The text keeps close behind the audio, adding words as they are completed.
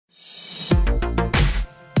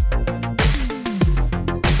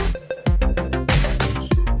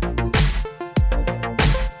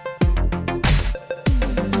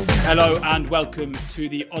Hello and welcome to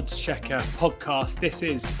the Odds Checker podcast. This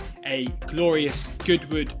is a glorious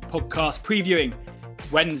Goodwood podcast previewing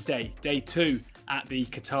Wednesday, day 2 at the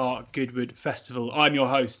Qatar Goodwood Festival. I'm your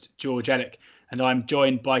host, George Ellick, and I'm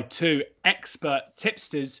joined by two expert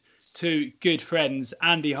tipsters, two good friends,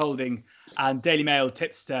 Andy Holding and Daily Mail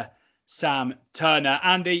tipster Sam Turner.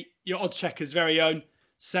 Andy, your Odds Checker's very own.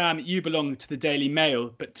 Sam, you belong to the Daily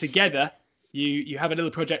Mail, but together you have a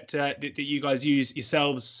little project that you guys use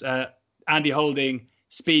yourselves. Andy Holding,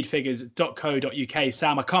 speedfigures.co.uk.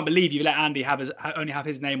 Sam, I can't believe you let Andy only have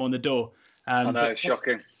his name on the door. I know, it's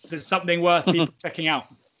shocking. There's something worth people checking out.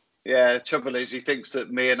 Yeah, the trouble is he thinks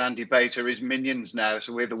that me and Andy Bate are his minions now,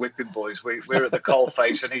 so we're the whipping boys. We're at the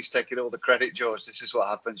coalface and he's taking all the credit, George. This is what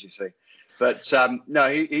happens, you see. But no,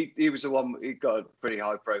 he was the one, he got a pretty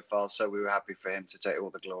high profile, so we were happy for him to take all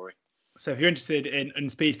the glory. So if you're interested in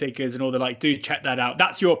speed figures and all the like, do check that out.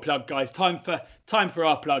 That's your plug, guys. Time for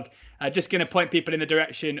our plug. Just going to point people in the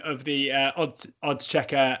direction of the Odds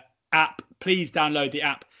Checker app. Please download the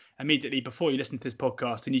app immediately before you listen to this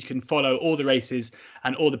podcast, and you can follow all the races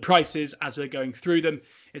and all the prices as we're going through them.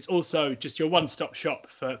 It's also just your one-stop shop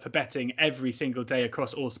for betting every single day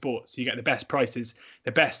across all sports. So you get the best prices,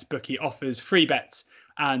 the best bookie offers, free bets,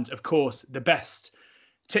 and of course the best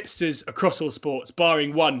tipsters across all sports,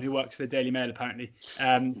 barring one who works for the Daily Mail apparently.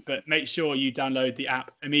 But make sure you download the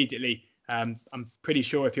app immediately. I'm pretty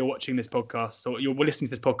sure if you're watching this podcast or you're listening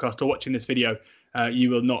to this podcast or watching this video, you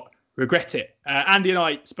will not regret it. Andy and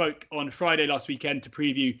I spoke on Friday last weekend to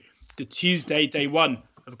preview the Tuesday, day 1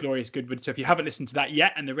 of Glorious Goodwood. So if you haven't listened to that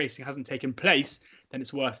yet and the racing hasn't taken place, then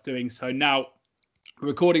it's worth doing so now. We're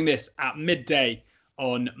recording this at midday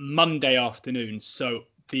on Monday afternoon. So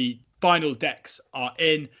the final decks are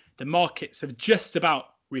in. The markets have just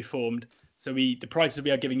about reformed. So the prices we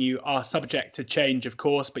are giving you are subject to change, of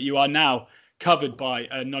course, but you are now covered by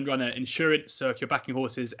a non-runner insurance. So if you're backing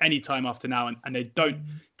horses any time after now and they don't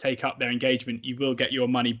take up their engagement, you will get your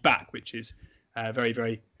money back, which is very,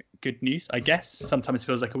 very good news, I guess. Sometimes it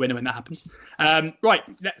feels like a winner when that happens. Right,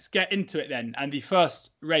 let's get into it then. And the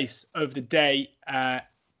first race of the day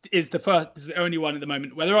is the only one at the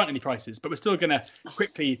moment where there aren't any prices, but we're still going to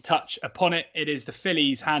quickly touch upon it. It is the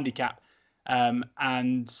Fillies handicap.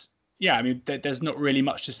 And yeah, I mean, there's not really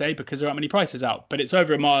much to say because there aren't many prices out, but it's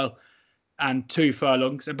over a mile and 2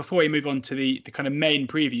 furlongs. And before we move on to the kind of main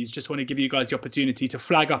previews, just want to give you guys the opportunity to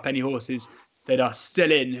flag up any horses that are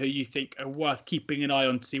still in who you think are worth keeping an eye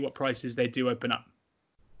on to see what prices they do open up.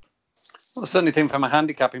 Well, I certainly think from a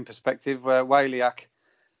handicapping perspective, Waliak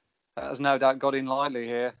has no doubt got in lightly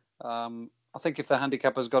here. I think if the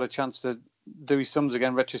handicapper's got a chance to do his sums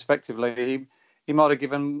again retrospectively, he might have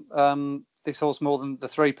given this horse more than the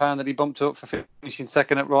 £3 that he bumped up for finishing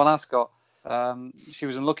second at Royal Ascot. She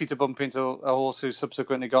was unlucky to bump into a horse who's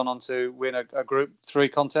subsequently gone on to win a Group 3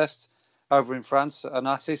 contest over in France,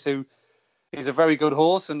 Onassis, who is a very good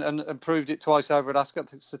horse and proved it twice over at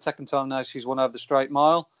Ascot. It's the second time now she's won over the straight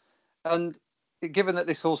mile. And given that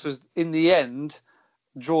this horse was, in the end,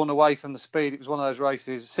 drawn away from the speed, it was one of those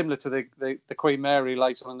races similar to the Queen Mary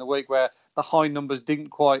later on in the week where the high numbers didn't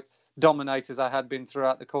quite dominate as they had been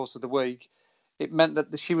throughout the course of the week. It meant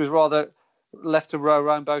that she was rather left to row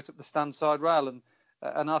round boat up the stand side rail, and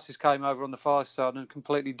Onassis came over on the far side and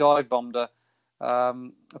completely dive bombed her. I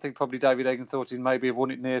think probably David Egan thought he'd maybe have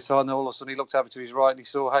won it near side, and all of a sudden he looked over to his right and he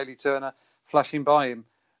saw Hayley Turner flashing by him.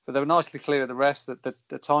 But they were nicely clear of the rest. That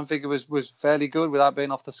the time figure was fairly good without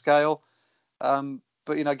being off the scale.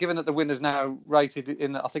 But you know, given that the winner's now rated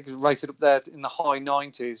I think it's rated up there in the high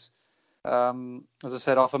 90s. As I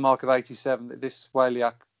said, off a mark of 87, this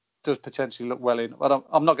Waliak does potentially look well in. But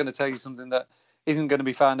I'm not going to tell you something that isn't going to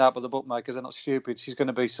be found out by the bookmakers. They're not stupid. She's going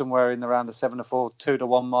to be somewhere in around the 7-4,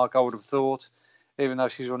 2-1 mark, I would have thought, even though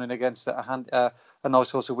she's running against a nice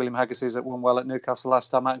horse of William Haggis's that won well at Newcastle last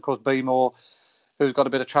time out. And of course, Beemore, who's got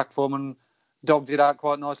a bit of track form and dogged it out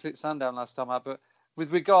quite nicely at Sandown last time out. But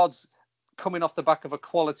with regards coming off the back of a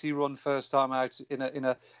quality run first time out in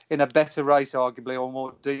a better race, arguably, or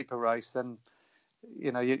more deeper race, then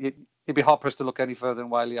you know you'd be hard pressed to look any further than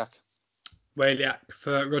Waliak. Waliak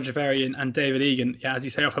for Roger Varian and David Egan. Yeah, as you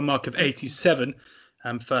say, off a mark of 87,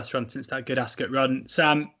 first run since that good Ascot run.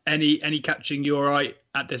 Sam, any catching your eye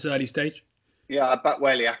at this early stage? Yeah, I backed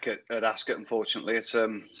Waliak at Ascot, unfortunately. It's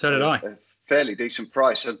so did I. A fairly decent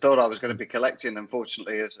price. I thought I was going to be collecting,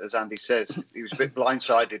 unfortunately, as Andy says. He was a bit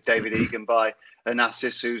blindsided, David Egan, by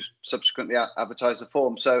Onassis, who's subsequently advertised the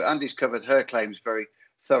form. So Andy's covered her claims very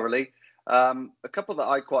thoroughly. A couple that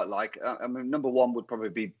I quite like. I mean, number one would probably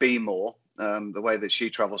be Beemore. The way that she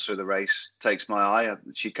travels through the race takes my eye.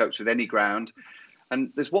 She copes with any ground.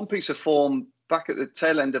 And there's one piece of form back at the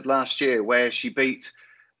tail end of last year where she beat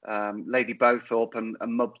Lady Bowthorpe and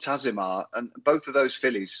Mubtazimar, and both of those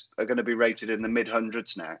fillies are going to be rated in the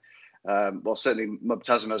mid-hundreds now. Well, certainly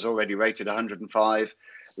Mubtazimar's already rated 105.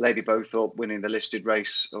 Lady Bowthorpe winning the listed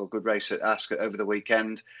race or good race at Ascot over the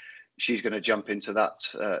weekend. She's going to jump into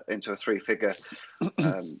that, into a three-figure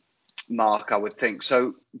mark, I would think.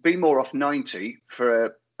 So Be More off 90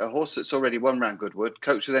 for a horse that's already won round Goodwood,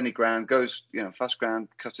 copes with any ground, goes, fast ground,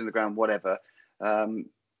 cutting the ground, whatever.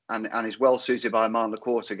 And is well suited by a mile and a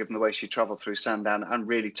quarter, given the way she travelled through Sandown and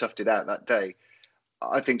really toughed it out that day.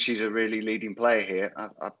 I think she's a really leading player here.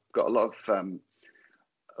 I've got a lot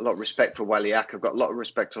of respect for Waliak. I've got a lot of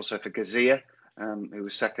respect also for Gazia, who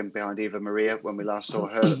was second behind Eva Maria when we last saw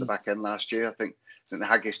her at the back end last year. I think the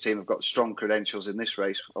Haggis team have got strong credentials in this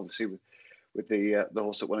race, obviously with the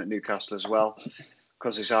horse that won at Newcastle as well,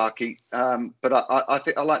 Kozizaki. But I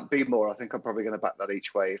think I like Be More. I think I'm probably going to back that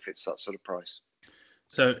each way if it's that sort of price.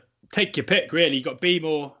 So take your pick, really. You've got Be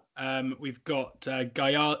More, we've got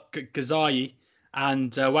Gazai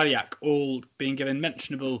and Waliak all being given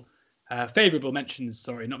favourable mentions.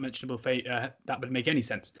 Sorry, not mentionable. That would make any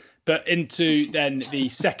sense. But into then the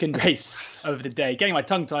second race of the day. Getting my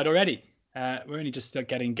tongue tied already. We're only just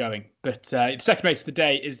getting going. But the second race of the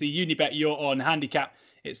day is the Unibet You're On handicap.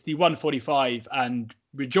 It's the 145, and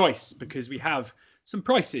rejoice because we have some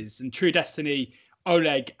prices. And True Destiny,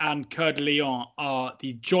 Oleg and Coeur de Lion are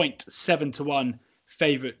the joint 7-1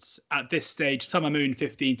 favourites at this stage. Summer Moon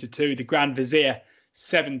 15-2, the Grand Vizier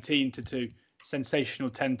 17-2, Sensational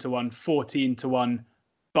 10-1, 14-1,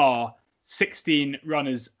 Bar 16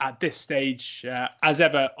 runners at this stage. As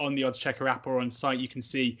ever on the Odds Checker app or on site, you can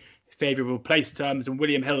see favourable place terms, and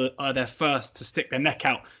William Hill are their first to stick their neck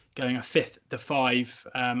out, going a fifth to 5.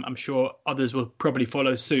 I'm sure others will probably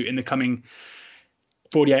follow suit in the coming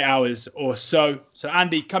 48 hours or so. So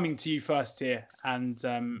Andy, coming to you first here, and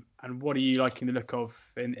what are you liking the look of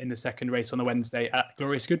in the second race on the Wednesday at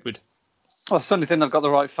Glorious Goodwood? Well, I certainly think they've got the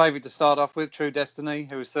right favourite to start off with. True Destiny,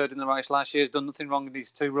 who was third in the race last year, has done nothing wrong in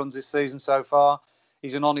his 2 runs this season so far.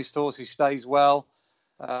 He's an honest horse. He stays well.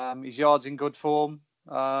 His yard's in good form.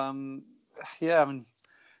 I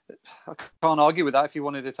can't argue with that if you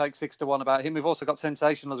wanted to take 6-1 about him. We've also got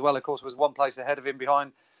Sensational as well, of course, was one place ahead of him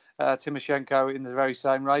behind Timoshenko in the very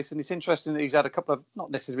same race. And it's interesting that he's had a couple of not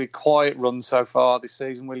necessarily quiet runs so far this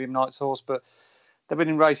season, William Knight's horse, but they've been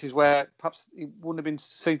in races where perhaps he wouldn't have been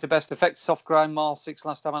seen to best effect. Soft ground, mile 6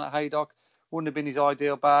 last time at Haydock, wouldn't have been his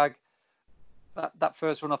ideal bag. That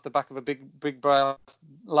first run off the back of a big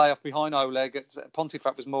layoff behind Oleg at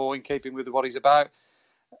Pontefract was more in keeping with what he's about.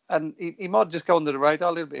 And he might just go under the radar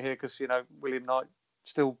a little bit here because, William Knight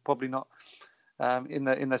still probably not in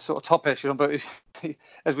the sort of top echelon. But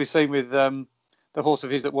as we've seen with the horse of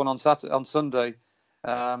his that won on Sunday,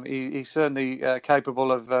 he's certainly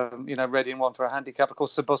capable of, readying one for a handicap. Of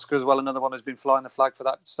course, Sabuska as well, another one who's been flying the flag for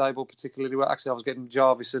that stable particularly well. Actually, I was getting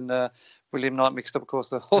Jarvis and William Knight mixed up. Of course,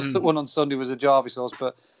 the horse that won on Sunday was a Jarvis horse,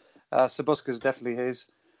 but Sabuska's definitely his.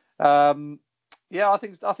 I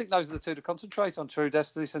think those are the two to concentrate on. True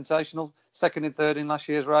Destiny, Sensational, second and third in last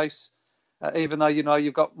year's race. Even though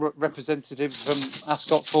you've got representatives from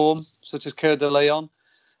Ascot form, such as Coeur de Lion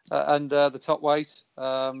and the top weight,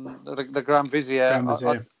 the Grand Vizier.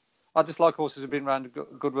 I just like horses who've been around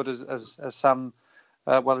Goodwood, as Sam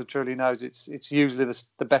well and truly knows. It's usually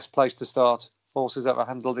the best place to start. Horses that have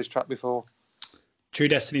handled this track before. True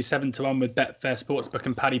Destiny 7-1 with Betfair Sportsbook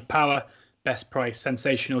and Paddy Power. Best price,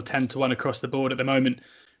 Sensational 10-1 across the board at the moment.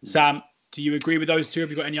 Sam, do you agree with those two? Have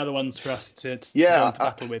you got any other ones for us to go into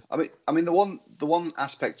battle with? I mean, the one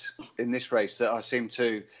aspect in this race that I seem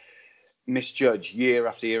to misjudge year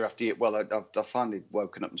after year after year. Well, I've finally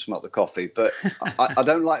woken up and smelt the coffee, but I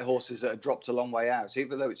don't like horses that are dropped a long way out,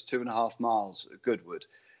 even though it's 2.5 miles at Goodwood.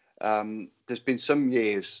 There's been some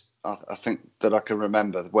years, I think, that I can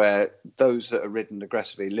remember where those that are ridden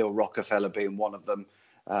aggressively, Lil Rockefeller being one of them.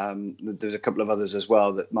 There's a couple of others as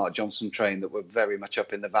well that Mark Johnson trained that were very much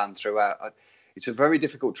up in the van throughout. It's a very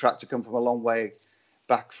difficult track to come from a long way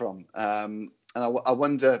back from. And I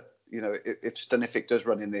wonder, if Stanific does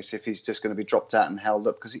run in this, if he's just going to be dropped out and held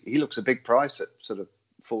up, because he looks a big price at sort of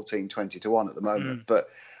 14-20-1 at the moment. But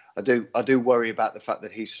I do worry about the fact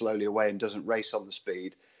that he's slowly away and doesn't race on the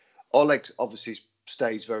speed. Oleg obviously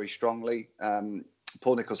stays very strongly.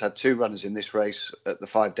 Paul Nicholls had 2 runners in this race at the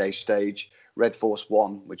 5-day stage. Red Force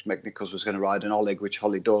 1, which Meg Nichols was going to ride, and Oleg, which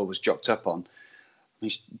Holly Doyle was jocked up on.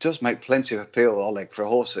 He does make plenty of appeal, Oleg, for a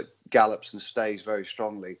horse that gallops and stays very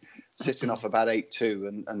strongly, sitting off about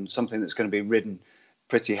 8-2 and something that's going to be ridden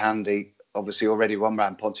pretty handy. Obviously, already won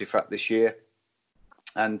round Pontefract this year.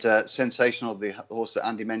 And Sensational, the horse that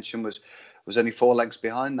Andy mentioned, was was only 4 lengths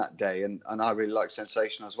behind that day, and I really like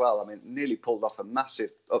Sensational as well. I mean, nearly pulled off a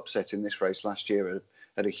massive upset in this race last year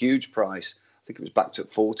at a huge price. I think it was backed at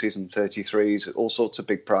 40s and 33s, all sorts of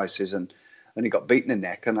big prices, and he got beaten in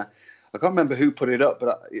neck. And I can't remember who put it up,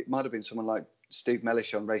 but it might have been someone like Steve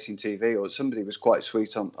Mellish on Racing TV, or somebody was quite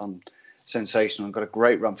sweet on Sensational and got a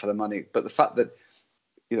great run for the money. But the fact that,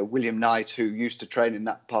 you know, William Knight, who used to train in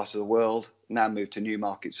that part of the world, now moved to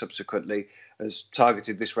Newmarket subsequently, has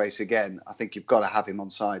targeted this race again. I think you've got to have him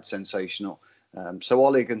on side Sensational. So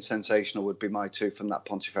Oleg and Sensational would be my 2 from that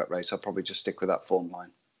Pontefract race. I'll probably just stick with that form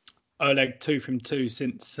line. Oleg 2 from 2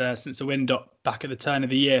 since the Windop back at the turn of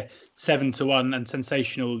the year, 7-1, and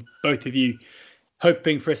Sensational. Both of you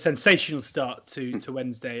hoping for a sensational start to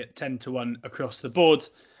Wednesday at 10-1 across the board.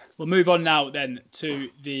 We'll move on now then to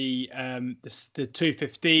the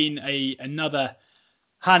 2:15, another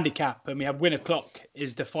handicap, and we have Win O'Clock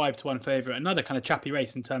is the 5-1 favourite. Another kind of chappy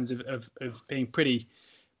race in terms of being pretty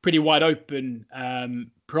wide open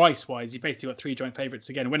price wise. You've basically got 3 joint favourites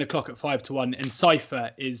again. Win O'Clock at 5-1, and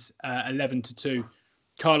Cypher is 11-2.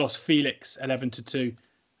 Carlos Felix 11-2.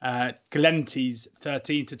 Galentis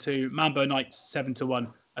 13-2. Mambo Knights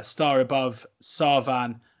 7-1. A Star Above,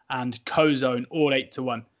 Sarvan, and Cozone all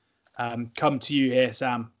 8-1. Come to you here,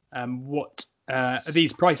 Sam. What are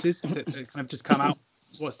these prices that kind of just come out?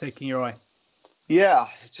 What's taking your eye? Yeah,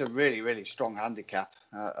 it's a really, really strong handicap.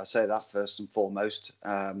 I say that first and foremost.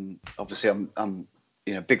 Obviously, I'm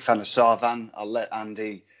a big fan of Sarvan. I'll let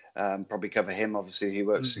Andy probably cover him. Obviously, he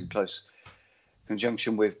works in close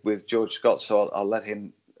conjunction with George Scott, so I'll let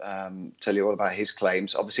him tell you all about his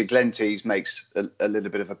claims. Obviously, Glentees makes a little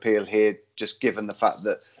bit of appeal here, just given the fact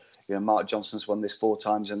that, you know, Mark Johnson's won this 4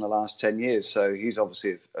 times in the last 10 years, so he's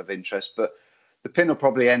obviously of interest. But the pin will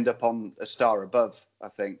probably end up on A Star Above, I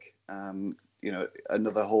think.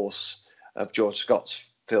 Another horse of George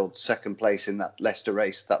Scott's filled second place in that Leicester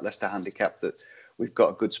race, that Leicester handicap that we've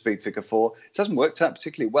got a good speed figure for. It hasn't worked out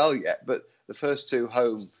particularly well yet, but the first 2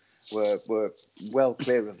 home were well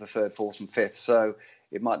clear of the 3rd, 4th and 5th, so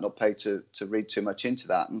it might not pay to read too much into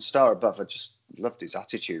that. And Star Above, I just loved his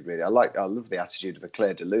attitude, really. I love the attitude of a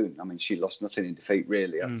Claire de Lune. I mean, she lost nothing in defeat,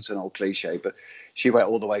 really. It's an old cliche, but she went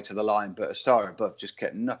all the way to the line. But A Star Above just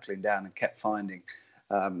kept knuckling down and kept finding.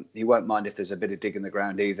 He won't mind if there's a bit of dig in the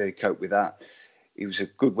ground either. He coped with that. He was a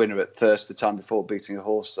good winner at Thirst the time before, beating a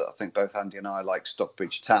horse that I think both Andy and I like,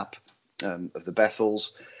 Stockbridge Tap of the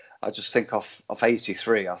Bethels. I just think off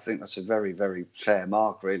 83, I think that's a very, very fair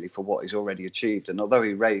mark, really, for what he's already achieved. And although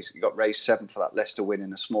he got race 7 for that Leicester win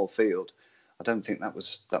in a small field, I don't think that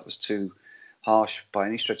was too harsh by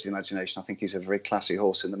any stretch of the imagination. I think he's a very classy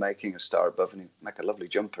horse in the making, A Star Above, and he'd make a lovely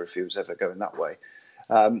jumper if he was ever going that way.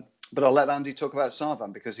 But I'll let Andy talk about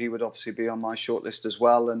Sarvan, because he would obviously be on my shortlist as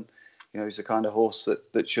well. And, you know, he's the kind of horse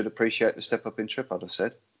that should appreciate the step up in trip, I'd have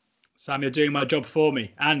said. Sam, you're doing my job for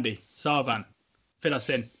me. Andy, Sarvan, fill us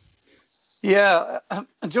in. Yeah,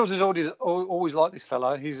 George has always liked this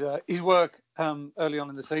fellow. His work early on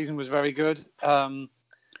in the season was very good.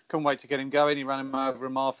 Couldn't wait to get him going. He ran him over a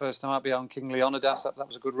mile first time out behind King Leonidas. That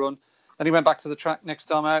was a good run. Then he went back to the track next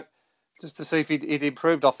time out just to see if he'd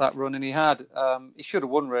improved off that run, and he had. He should have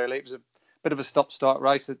won, really. It was a bit of a stop-start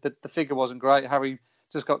race. The figure wasn't great. Harry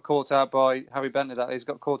just got caught out by Harry Bentley. That is,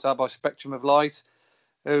 got caught out by Spectrum of Light,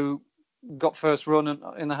 who got first run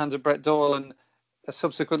in the hands of Brett Doyle, and has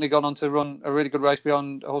subsequently gone on to run a really good race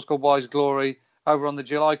beyond a horse called Wise Glory over on the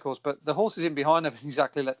July course. But the horses in behind haven't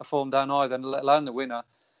exactly let the form down either, and let alone the winner.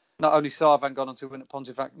 Not only Sarvan gone on to win at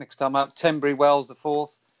Pontefract next time out, Tenbury Wells, the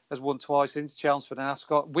 4th, has won twice since, Chelmsford and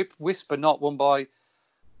Ascot. Whisper Not won by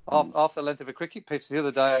half the length of a cricket pitch the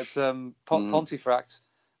other day at Pontefract.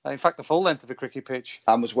 In fact, the full length of a cricket pitch.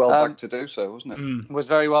 And was well back to do so, wasn't it? Was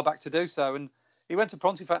very well back to do so. And he went to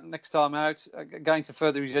Pontefract next time out, again to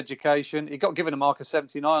further his education. He got given a mark of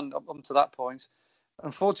 79 up to that point.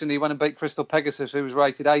 Unfortunately, he went and beat Crystal Pegasus, who was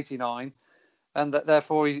rated 89. And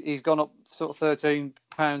therefore, he's gone up sort of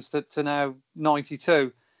 £13 to now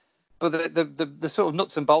 92. But the sort of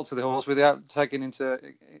nuts and bolts of the horse, without taking into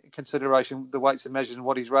consideration the weights and measures and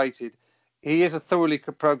what he's rated, he is a thoroughly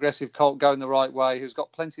progressive colt going the right way, who's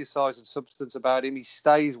got plenty of size and substance about him. He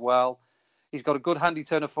stays well. He's got a good handy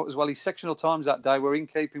turn of foot as well. His sectional times that day were in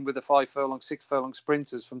keeping with the 5 furlong, 6 furlong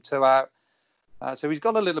sprinters from 2 out. So he's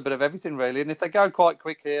got a little bit of everything, really. And if they go quite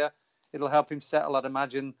quick here, it'll help him settle, I'd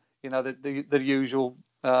imagine, you know, the usual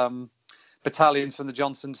battalions from the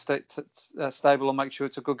Johnson stable will make sure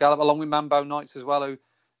it's a good gallop, along with Mambo Knights as well, who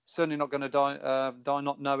certainly not going to die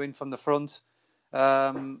not knowing from the front.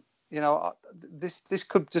 This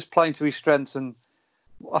could just play into his strengths, and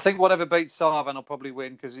I think whatever beats Sarvan will probably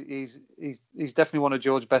win, because he's definitely one of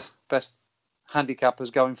George's best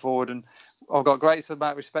handicappers going forward. And I've got a great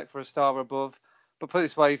amount of respect for a star above. But put it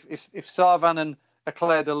this way, if Sarvan and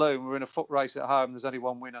Eclair de Lune were in a foot race at home, there's only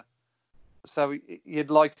one winner. So you'd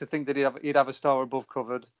like to think that he'd have a star above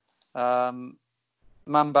covered.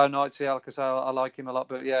 Mambo Knights, I like him a lot,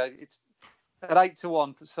 but yeah, it's at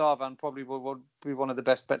 8-1. Sarvan probably would be one of the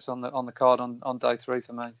best bets on the card on day 3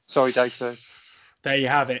 for me. Sorry, day 2. There you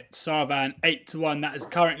have it. Sarvan 8-1. That is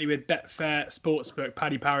currently with Betfair Sportsbook,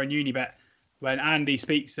 Paddy Power, and Unibet. When Andy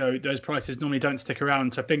speaks, though, those prices normally don't stick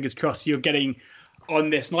around. So fingers crossed you're getting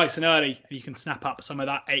on this nice and early, and you can snap up some of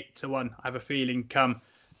that 8-1. I have a feeling come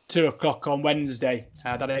 2 o'clock on Wednesday,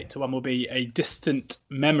 that 8-1 will be a distant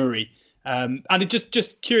memory. And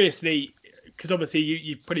just curiously, because obviously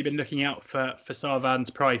you've probably been looking out for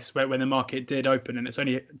Sarvan's price when the market did open, and it's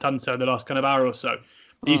only done so in the last kind of hour or so.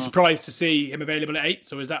 Are you surprised to see him available at 8?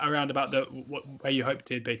 So is that around about where you hoped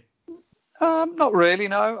he'd be? Not really,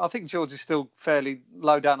 no. I think George is still fairly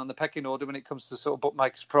low down on the pecking order when it comes to sort of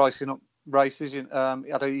bookmakers pricing up races.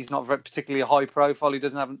 He's not very particularly high profile. He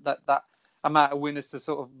doesn't have that amount of winners to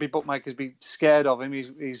sort of be bookmakers be scared of him.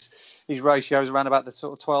 His ratios around about the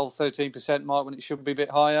sort of 12-13% mark when it should be a bit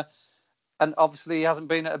higher. And obviously he hasn't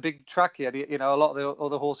been at a big track yet. A lot of the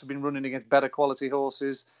other horses have been running against better quality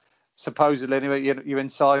horses, supposedly. Anyway, your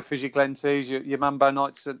Incyphers, your Glentees, your Mambo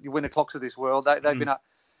Knights, your Winner Clocks of this world. They've been at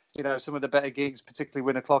some of the better gigs, particularly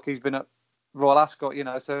Winner Clock. He's been at Royal Ascot,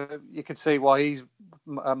 so you can see why he's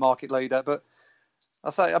a market leader. But I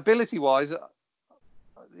say ability-wise,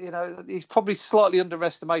 he's probably slightly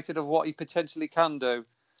underestimated of what he potentially can do.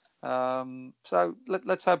 So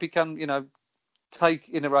let's hope he can, take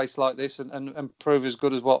in a race like this and prove as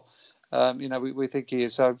good as what, we think he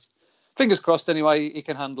is. So fingers crossed anyway he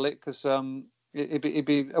can handle it, because it'd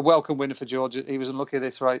be a welcome winner for George. He was unlucky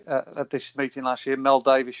at this meeting last year. Mel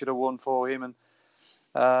Davis should have won for him,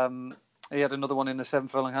 and he had another one in the 7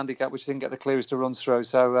 furlong handicap which didn't get the clearest to run through.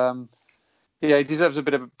 So he deserves a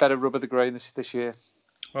bit of a better rub of the green this year.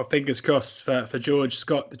 Well, fingers crossed for George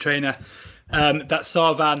Scott, the trainer, that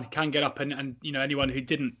Sarvan can get up and anyone who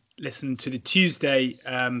didn't listen to the Tuesday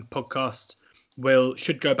podcast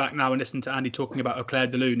should go back now and listen to Andy talking about Eclair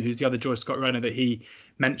de Lune, who's the other George Scott runner that he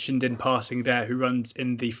mentioned in passing there, who runs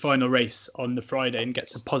in the final race on the Friday and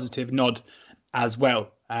gets a positive nod as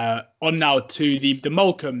well. On now to the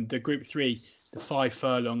Molecombe, the Group 3, the 5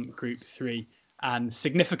 furlong Group 3. And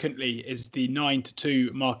significantly is the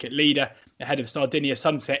 9-2 market leader ahead of Sardinia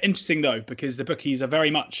Sunset. Interesting, though, because the bookies are very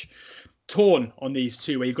much torn on these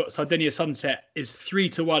two, where you've got Sardinia Sunset is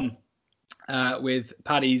 3-1 with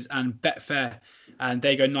Paddy's and Betfair, and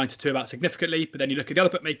they go 9-2 about significantly. But then you look at the other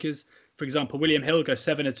bookmakers, for example, William Hill goes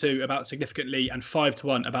 7-2 about significantly and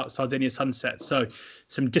 5-1 about Sardinia Sunset. So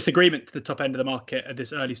some disagreement to the top end of the market at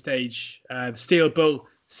this early stage. Steel Bull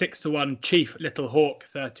 6-1, Chief Little Hawk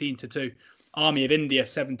 13-2. Army of India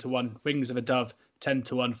 7-1, Wings of a Dove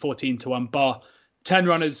 10-1, 14-1, bar 10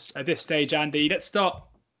 runners at this stage. Andy, let's start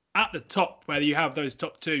at the top where you have those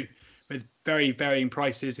top two with very varying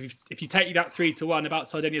prices. If you take that 3-1 about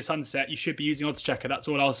Sardinia Sunset, you should be using Odds Checker. That's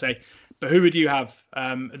all I'll say. But who would you have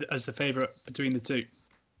as the favourite between the two?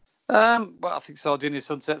 Well, I think Sardinia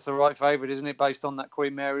Sunset's the right favourite, isn't it? Based on that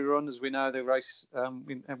Queen Mary run, as we know, the race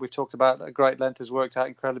we've talked about at great length has worked out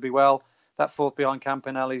incredibly well. That fourth behind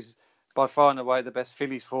Campanelli's by far and away the best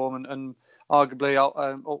fillies form, and arguably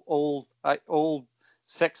all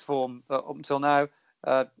sex form up until now.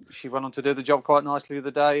 She went on to do the job quite nicely the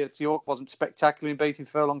other day at York. Wasn't spectacular in beating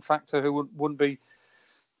Furlong Factor, who wouldn't be,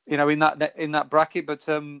 in that bracket. But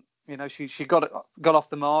she got off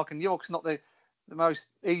the mark. And York's not the most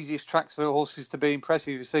easiest tracks for horses to be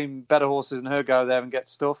impressive. You've seen better horses than her go there and get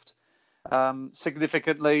stuffed.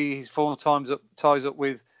 Significantly, his form ties up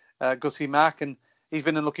with Gussie Mack, and he's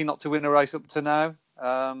been unlucky not to win a race up to now.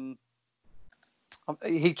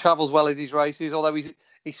 He travels well in these races, although he's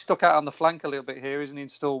stuck out on the flank a little bit here, isn't he, in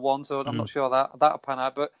stall 1? So I'm not sure that'll pan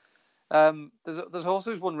out. But there's a horse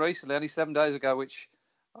who's won recently, only 7 days ago, which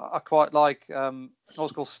I quite like. A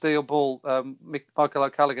horse called Steel Bull, Michael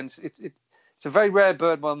O'Callaghan. It's a very rare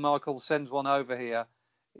bird when Michael sends one over here.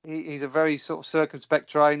 He's a very sort of circumspect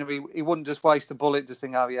trainer. He wouldn't just waste a bullet, just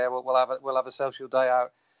think, we'll have a social day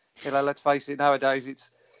out. Let's face it, nowadays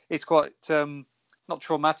it's quite not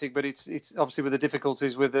traumatic, but it's obviously with the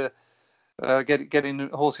difficulties with the getting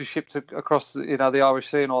horses shipped across the Irish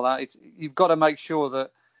Sea and all that. You've got to make sure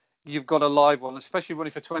that you've got a live one, especially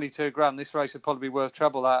running for 22 grand. This race would probably be worth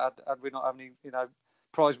treble that had we not have any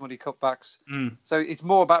prize money cutbacks. So it's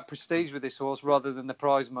more about prestige with this horse rather than the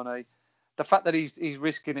prize money. The fact that he's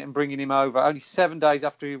risking it and bringing him over only 7 days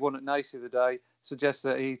after he won at Nacy the day suggests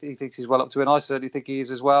that he thinks he's well up to it. And I certainly think he is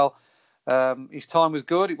as well. His time was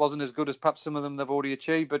good. It wasn't as good as perhaps some of them they've already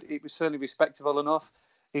achieved, but it was certainly respectable enough.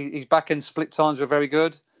 His back-end split times were very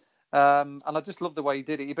good. And I just love the way he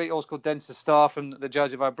did it. He beat a horse called Denser Star from the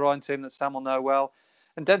Joseph O'Brien team that Sam will know well.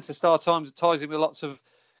 And Denser Star ties in with lots of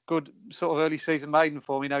good sort of early season maiden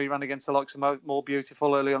form. He ran against the likes of More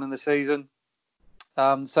Beautiful early on in the season.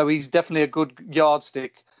 So he's definitely a good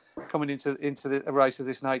yardstick coming into a race of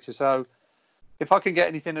this nature. So if I can get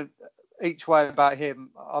anything each way about him,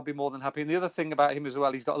 I'll be more than happy. And the other thing about him as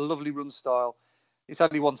well, he's got a lovely run style. It's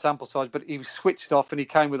only one sample size, but he was switched off and he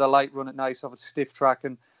came with a late run at Nace off a stiff track.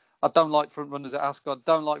 And I don't like front runners at Ascot.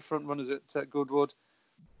 Don't like front runners at Goodwood.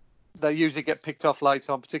 They usually get picked off late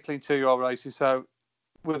on, particularly in 2-year-old races. So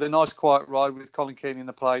with a nice quiet ride with Colin Keane in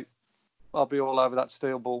the plate, I'll be all over that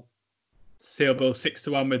Steel Bull. Steel Bull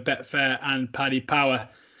 6-1 with Betfair and Paddy Power.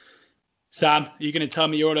 Sam, are you going to tell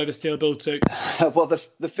me you're all over Steel Bull too? Well,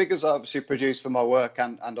 the figures I obviously produced for my work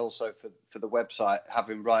and also for the website have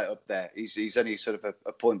him right up there. He's only sort of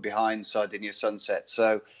a point behind Sardinia Sunset.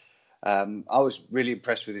 So I was really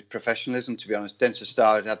impressed with his professionalism, to be honest. Denser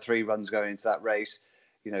Star had 3 runs going into that race.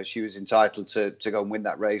 She was entitled to go and win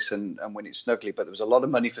that race and win it snugly. But there was a lot of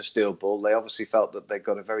money for Steel Bull. They obviously felt that they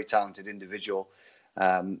got a very talented individual.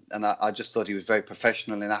 And I just thought he was very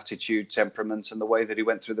professional in attitude, temperament, and the way that he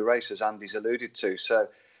went through the race, as Andy's alluded to. So,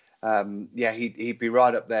 he'd be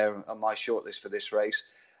right up there on my shortlist for this race.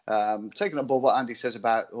 Taking on board what Andy says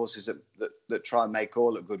about horses that try and make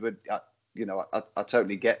all at Goodwood, I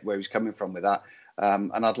totally get where he's coming from with that.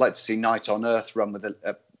 And I'd like to see Night on Earth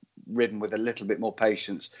ridden with a little bit more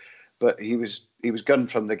patience. But he was gunned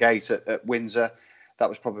from the gate at Windsor. That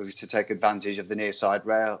was probably to take advantage of the near side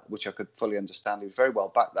rail, which I could fully understand. He was very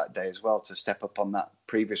well backed that day as well to step up on that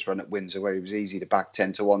previous run at Windsor, where he was easy to back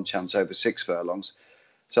 10-1 chance over 6 furlongs.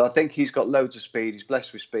 So I think he's got loads of speed. He's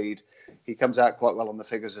blessed with speed. He comes out quite well on the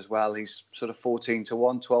figures as well. He's sort of 14-1,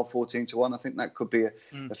 12-14-1. I think that could be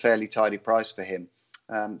a fairly tidy price for him.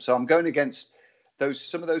 So I'm going against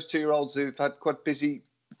some of those 2-year-olds who've had quite busy.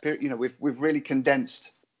 We've really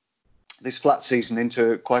condensed this flat season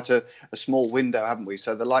into quite a small window, haven't we?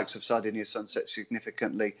 So the likes of Sardinia Sunset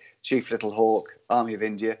significantly, Chief Little Hawk, Army of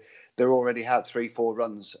India, they've already had 3-4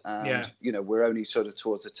 runs. And, we're only sort of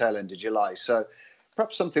towards the tail end of July. So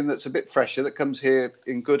perhaps something that's a bit fresher that comes here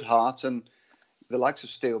in good heart. And the likes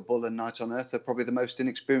of Steel Bull and Night on Earth are probably the most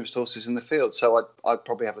inexperienced horses in the field. So I'd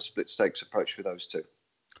probably have a split stakes approach with those two.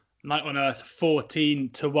 Night on Earth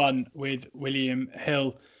 14-1 with William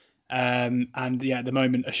Hill. At the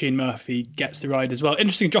moment, Oisin Murphy gets the ride as well.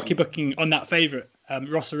 Interesting jockey booking on that favourite.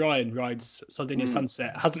 Ross Orion rides Sardinia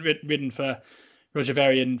Sunset. Hasn't ridden for Roger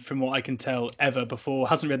Varian, from what I can tell, ever before.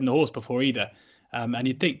 Hasn't ridden the horse before either. And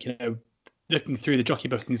you'd think, looking through the jockey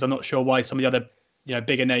bookings, I'm not sure why some of the other,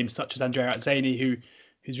 bigger names such as Andrea Atzeni,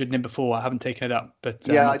 who's ridden him before, I haven't taken it up. But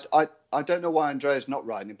I don't know why Andrea's not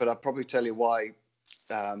riding, but I'll probably tell you why.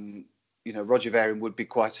 Roger Varian would be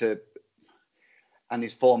and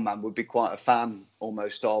his form man would be quite a fan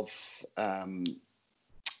almost of,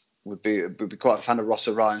 would be quite a fan of Ross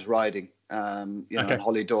Orion's riding, and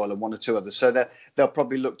Holly Doyle and 1 or 2 others. So they'll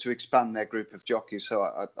probably look to expand their group of jockeys. So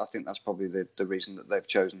I think that's probably the reason that they've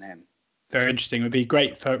chosen him. Very interesting. It would be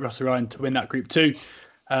great for Ross Orion to win that group too.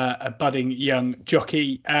 A budding young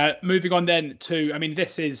jockey. Moving on then to,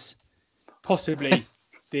 this is possibly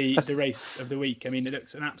the race of the week. It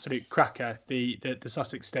looks an absolute cracker, the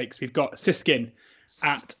Sussex Stakes. We've got Siskin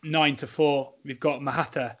at 9-4. We've got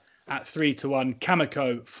Mahatha at 3-1.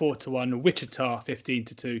 Kamiko 4-1. Wichita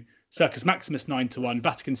 15-2. Circus Maximus 9-1.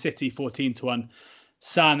 Vatican City 14-1.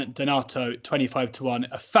 San Donato 25-1.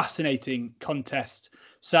 A fascinating contest.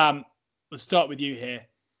 Sam, we'll start with you here.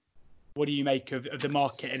 What do you make of the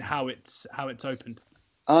market and how it's opened?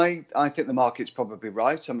 I think the market's probably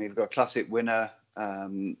right. We've got a classic winner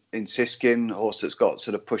in Siskin, a horse that's got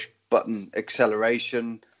sort of push button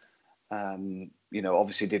acceleration.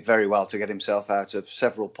 Obviously did very well to get himself out of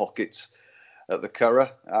several pockets at the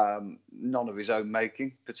Curragh, none of his own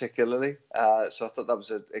making particularly. So I thought that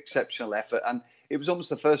was an exceptional effort, and it was almost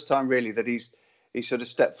the first time really that he sort of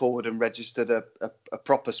stepped forward and registered a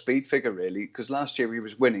proper speed figure really, because last year he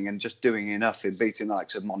was winning and just doing enough in beating the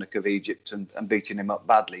likes of Monarch of Egypt and beating him up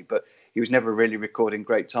badly, but he was never really recording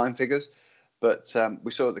great time figures. But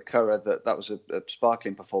we saw at the Curragh that was a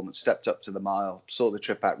sparkling performance, stepped up to the mile, saw the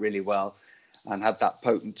trip out really well, and had that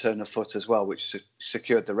potent turn of foot as well, which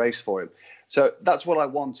secured the race for him. So that's what I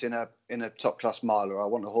want in a top-class miler. I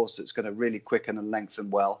want a horse that's going to really quicken and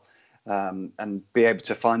lengthen well, and be able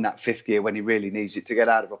to find that 5th gear when he really needs it to get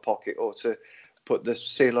out of a pocket or to put the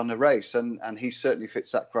seal on the race. And he certainly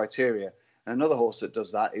fits that criteria. And another horse that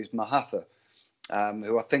does that is Mahatha.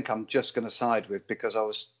 who I think I'm just going to side with because I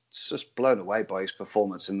was just blown away by his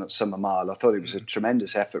performance in that summer mile. I thought it was a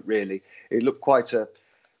tremendous effort, really. It looked quite a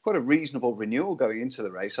reasonable renewal going into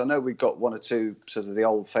the race. I know we've got one or two sort of the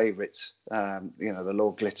old favourites, the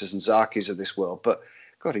Lord Glitters and Zarkis of this world, but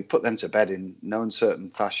God, he put them to bed in no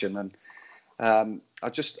uncertain fashion. And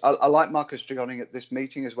I like Marcus Dragoni at this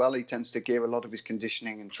meeting as well. He tends to gear a lot of his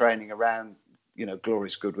conditioning and training around,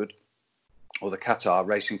 glorious Goodwood or the Qatar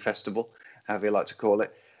Racing Festival, however you like to call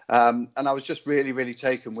it. And I was just really, really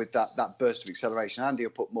taken with that burst of acceleration. Andy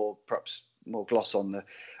will put perhaps more gloss on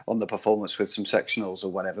the performance with some sectionals or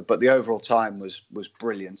whatever, but the overall time was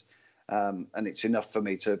brilliant. And it's enough for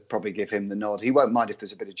me to probably give him the nod. He won't mind if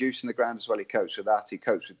there's a bit of juice in the ground as well. He copes with that. He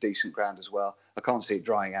copes with decent ground as well. I can't see it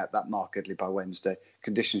drying out that markedly by Wednesday.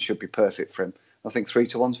 Conditions should be perfect for him. I think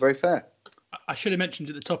 3-1's very fair. I should have mentioned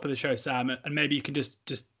at the top of the show, Sam, and maybe you can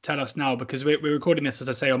just tell us now, because we're recording this, as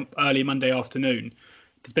I say, on early Monday afternoon.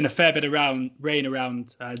 There's been a fair bit of rain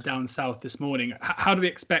around down south this morning. How do we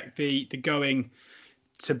expect the going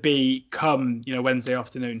to be come Wednesday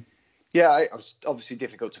afternoon? Yeah, it was obviously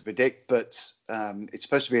difficult to predict, but it's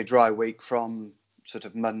supposed to be a dry week from sort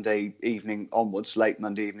of Monday evening onwards, late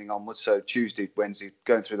Monday evening onwards. So Tuesday, Wednesday,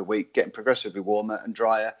 going through the week, getting progressively warmer and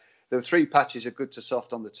drier. There were 3 patches of good to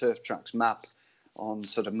soft on the turf tracks map on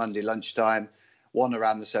sort of Monday lunchtime, one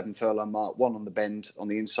around the 7 furlong mark, one on the bend on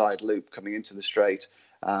the inside loop coming into the straight,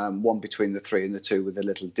 one between the 3 and the 2 with a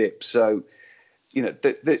little dip. So,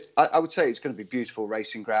 I would say it's going to be beautiful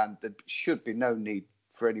racing ground. There should be no need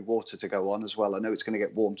for any water to go on as well. I know it's going to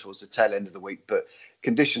get warm towards the tail end of the week, but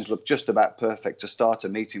conditions look just about perfect to start a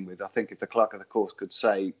meeting with. I think if the clerk of the course could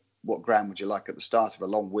say, what ground would you like at the start of a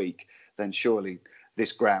long week, then surely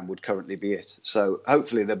this ground would currently be it. So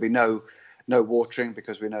hopefully there'll be no watering,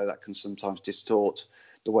 because we know that can sometimes distort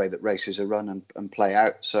the way that races are run and play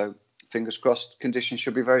out. So fingers crossed, conditions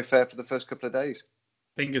should be very fair for the first couple of days.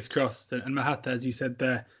 Fingers crossed. And Mahata, as you said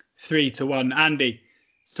there, 3-1. Andy,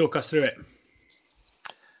 talk us through it.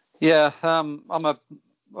 Yeah, I'm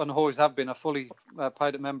and always have been a fully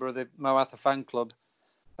paid member of the Moatha fan club.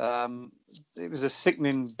 It was a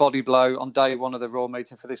sickening body blow on day one of the Raw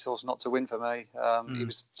meeting for this horse not to win for me. It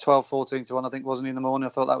was 12-14-1, I think, wasn't he, in the morning? I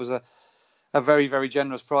thought that was a very, very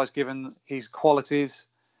generous price given his qualities,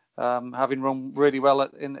 having run really well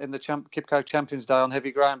in the Kipco Champions Day on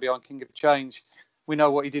heavy ground behind King of Change. We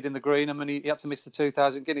know what he did in the Greenham, and he had to miss the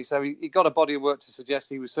 2,000 guineas. So he got a body of work to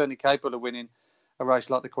suggest he was certainly capable of winning a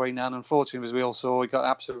race like the Queen Anne. Unfortunately, as we all saw, he got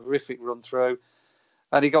an absolute horrific run through.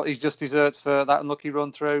 And he got his just desserts for that unlucky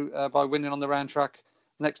run through by winning on the round track.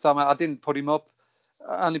 Next time out, I didn't put him up,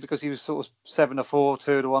 only because he was sort of 7-4,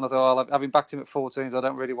 2-1. I thought, having backed him at 14s, I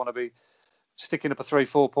don't really want to be sticking up a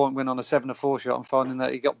 3-4 point win on a 7-4 shot and finding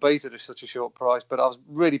that he got beat at such a short price. But I was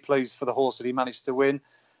really pleased for the horse that he managed to win.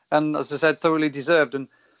 And as I said, thoroughly deserved. And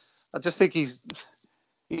I just think he's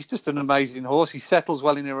just an amazing horse. He settles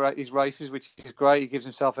well in his races, which is great. He gives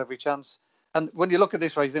himself every chance. And when you look at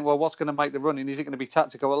this race, you think, well, what's going to make the running? Is it going to be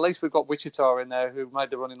tactical? Well, at least we've got Wichita in there, who made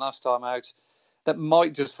the running last time out. That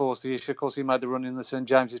might just force the issue. Of course, he made the run in the St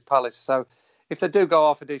James's Palace. So if they do go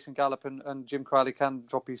off a decent gallop and Jim Crowley can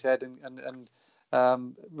drop his head and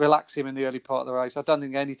relax him in the early part of the race, I don't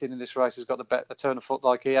think anything in this race has got a turn of foot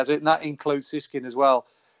like he has. And that includes Siskin as well,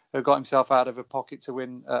 who got himself out of a pocket to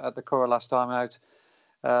win at the Curragh last time out.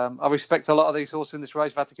 I respect a lot of these horses in this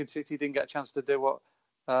race. Vatican City didn't get a chance to do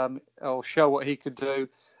or show what he could do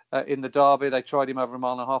in the Derby. They tried him over a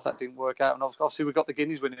mile and a half. That didn't work out. And obviously we've got the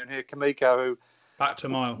Guineas winner in here, Kamiko, who... Back to a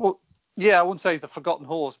mile. Well, yeah, I wouldn't say he's the forgotten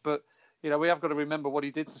horse, but we have got to remember what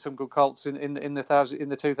he did to some good colts in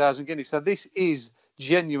the 2,000 Guineas. So this is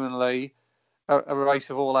genuinely a race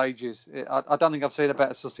of all ages. I don't think I've seen a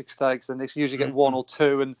better Sussex Stakes than this. You usually get one or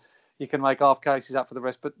two, and you can make half cases out for the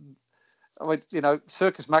rest. But I mean,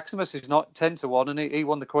 Circus Maximus is not 10-1, and he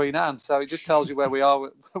won the Queen Anne. So it just tells you where we are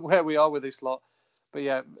with this lot. But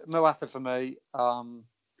yeah, Moatha for me.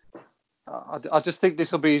 I just think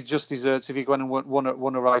this will be his just desserts if he went and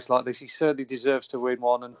won a race like this. He certainly deserves to win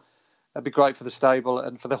one, and it'd be great for the stable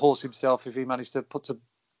and for the horse himself if he managed to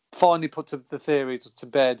finally put the theory to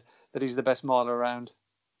bed that he's the best miler around.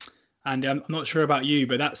 Andy, I'm not sure about you,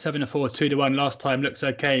 but that 7-4, 2-1 last time looks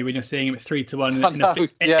okay when you're seeing him at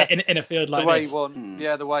 3-1 in a field like the way this. He won,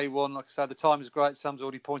 the way he won. Like I said, the time is great. Sam's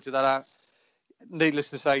already pointed that out. Needless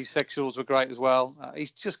to say, his sectionals were great as well. He's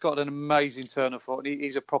just got an amazing turn of foot.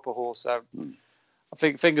 He's a proper horse. So I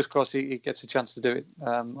think, fingers crossed, he gets a chance to do it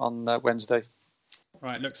on Wednesday.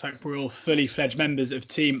 Right, looks like we're all fully fledged members of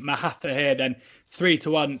Team Mahatha here then.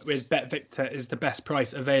 3-1 with Bet Victor is the best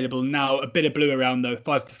price available now. A bit of blue around though,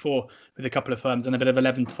 5-4 with a couple of firms and a bit of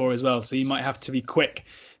 11-4 as well. So you might have to be quick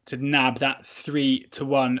to nab that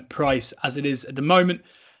 3-1 price as it is at the moment.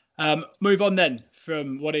 Move on then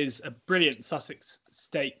from what is a brilliant Sussex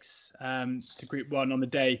Stakes to Group 1 on the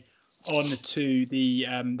day on to the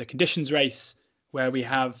conditions race where we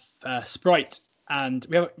have Sprite and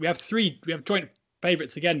we have joint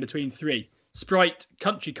favourites again between three. Sprite,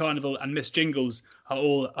 Country Carnival, and Miss Jingles are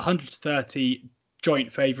all 130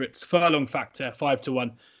 joint favourites. Furlong Factor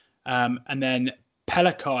 5-1, and then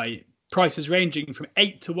Pelakai prices ranging from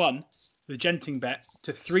 8-1 with Genting Bet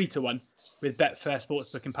to 3-1 with Betfair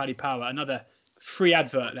Sportsbook and Paddy Power. Another free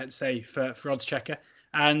advert, let's say, for Odds Checker.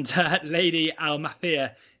 And Lady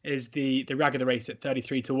Almathea is the rag of the race at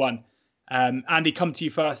 33-1. Andy, come to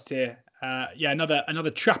you first here.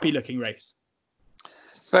 Another trappy looking race.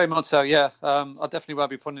 Very much so, yeah. I definitely won't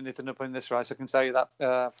be putting anything up in this race. I can tell you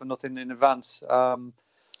that for nothing in advance.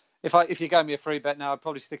 If you gave me a free bet now, I'd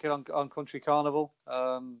probably stick it on Country Carnival.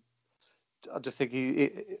 I just think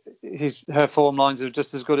her form lines are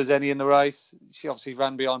just as good as any in the race. She obviously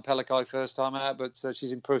ran behind Pelakai first time out, but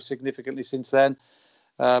she's improved significantly since then.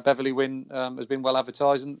 Beverly Wynn has been well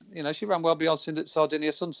advertised, and she ran well beyond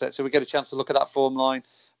Sardinia Sunset. So we get a chance to look at that form line.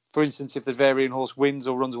 For instance, if the varying horse wins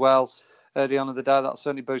or runs well early on in the day, that'll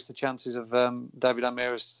certainly boost the chances of David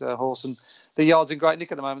Almira's horse. And the yard's in great nick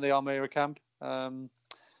at the moment, the Almira camp.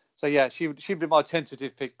 So yeah, she'd be my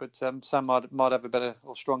tentative pick, but Sam might have a better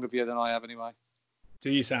or stronger view than I have anyway. Do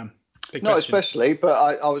you, Sam? Not especially,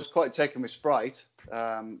 but I was quite taken with Sprite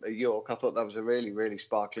at York. I thought that was a really, really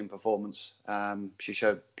sparkling performance. She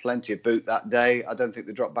showed plenty of boot that day. I don't think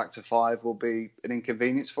the drop back to 5 will be an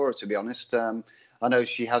inconvenience for her, to be honest. I know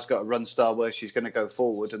she has got a run style where she's going to go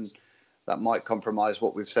forward, and that might compromise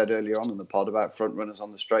what we've said earlier on in the pod about front runners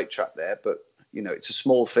on the straight track there. But, it's a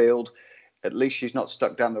small field. At least she's not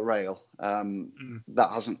stuck down the rail. That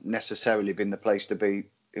hasn't necessarily been the place to be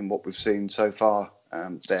in what we've seen so far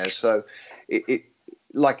there. So, it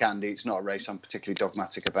like Andy, it's not a race I'm particularly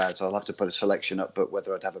dogmatic about. So I'll have to put a selection up, but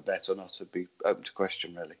whether I'd have a bet or not would be open to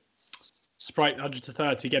question, really. Sprite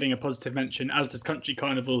 100-30 getting a positive mention, as does Country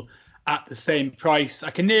Carnival at the same price. I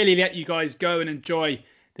can nearly let you guys go and enjoy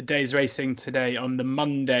the day's racing today on the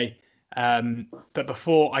Monday. But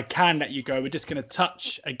before I can let you go, we're just going to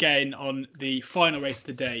touch again on the final race of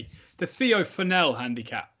the day, the Theo Fennell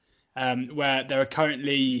handicap, where there are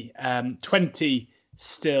currently 20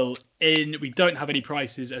 still in. We don't have any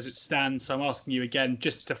prices as it stands, so I'm asking you again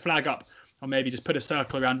just to flag up or maybe just put a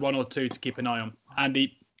circle around one or two to keep an eye on.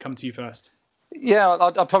 Andy, come to you first. Yeah,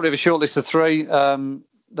 I'll probably have a short list of three.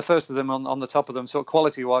 The first of them on the top of them, sort of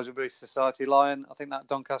quality-wise, would be Society Lion. I think that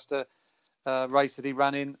Doncaster race that he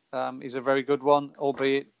ran in is a very good one,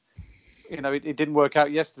 albeit it didn't work out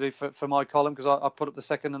yesterday for my column because I put up the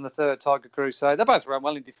second and the third, Tiger Crusade. They both ran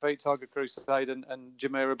well in defeat, Tiger Crusade and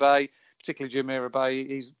Jumeirah Bay, particularly Jumeirah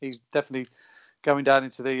Bay. He's definitely going down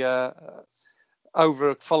into the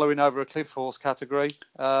following over a cliff horse category.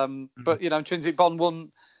 But Intrinsic Bond won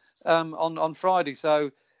on Friday,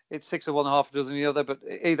 so it's 6 of one, half a dozen the other. But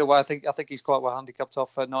either way, I think he's quite well handicapped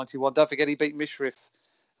off 91. Don't forget he beat Mishriff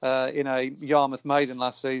in a Yarmouth maiden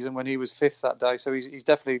last season when he was 5th that day. So he's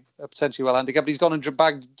definitely potentially well handicapped. But he's gone and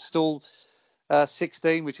bagged stall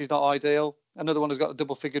 16, which is not ideal. Another one has got a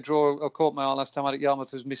double figure draw. I caught my eye last time out at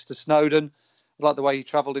Yarmouth was Mr. Snowden. I like the way he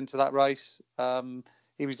travelled into that race.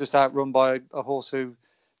 He was just outrun by a horse who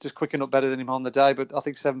just quickened up better than him on the day. But I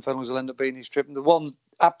think 7 furlongs will end up being his trip. And the one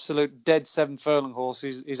absolute dead 7 furlong horse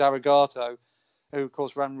is Arigato, who, of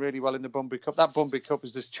course, ran really well in the Bunbury Cup. That Bunbury Cup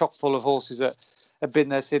was just chock full of horses that had been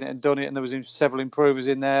there, seen it and done it, and there was several improvers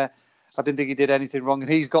in there. I didn't think he did anything wrong,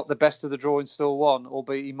 and he's got the best of the draw in stall 1,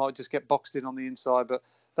 albeit he might just get boxed in on the inside.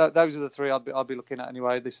 But those are the three I'd be looking at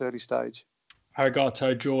anyway at this early stage.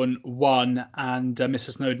 Arigato drawn 1 and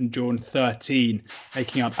Mr. Snowden drawn 13,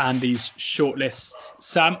 making up Andy's shortlist.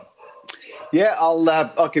 Sam? Yeah,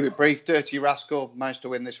 I'll keep it brief. Dirty Rascal managed to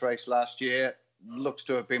win this race last year. Looks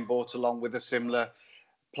to have been brought along with a similar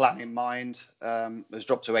plan in mind. Has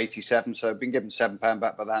dropped to 87, so been given £7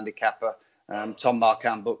 back by the handicapper. Tom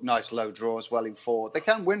Marquand booked nice low draw as well in 4. They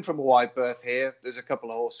can win from a wide berth here. There's a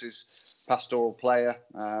couple of horses. Pastoral Player,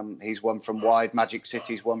 he's won from wide. Magic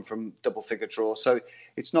City's won from double figure draw. So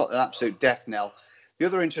it's not an absolute death knell. The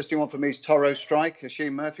other interesting one for me is Toro Strike.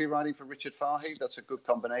 Hashim Murphy riding for Richard Fahey. That's a good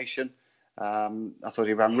combination. I thought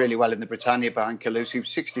he ran really well in the Britannia behind Calusi. He was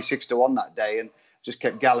 66-1 that day and just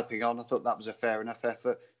kept galloping on. I thought that was a fair enough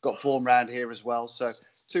effort. Got form round here as well. So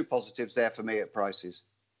 2 positives there for me at prices.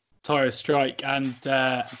 Toro Strike and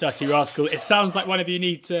Dirty Rascal. It sounds like one of you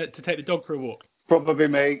need to take the dog for a walk. Probably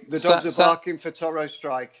me. The dogs are barking for Toro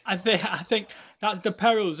Strike. I think that's the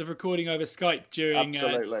perils of recording over Skype during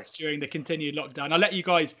the continued lockdown. I'll let you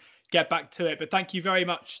guys get back to it, but thank you very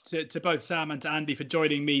much to both Sam and to Andy for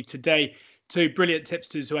joining me today. Two brilliant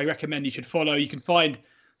tipsters who I recommend you should follow. You can find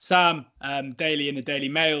Sam daily in the Daily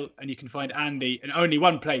Mail, and you can find Andy in only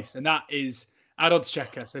one place, and that is at Odds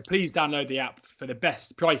Checker. So please download the app for the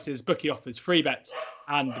best prices, bookie offers, free bets,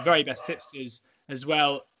 and the very best tipsters as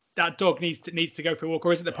well. That dog needs to go for a walk,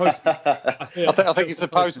 or is it the postman? I think it's the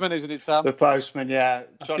postman, isn't it, Sam? The postman, yeah.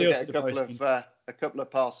 Trying to get a couple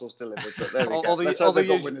of parcels delivered, but there we go.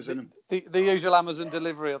 The usual Amazon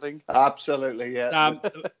delivery, I think. Absolutely, yeah.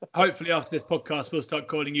 Hopefully, after this podcast, we'll start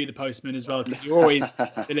calling you the postman as well, because you're always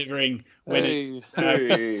delivering winners.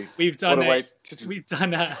 We've done a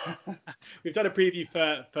preview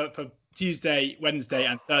for Tuesday, Wednesday,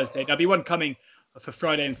 and Thursday. There'll be one coming for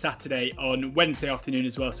Friday and Saturday on Wednesday afternoon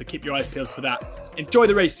as well, so keep your eyes peeled for that. Enjoy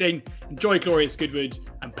the racing, enjoy glorious Goodwood,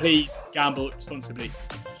 and please gamble responsibly.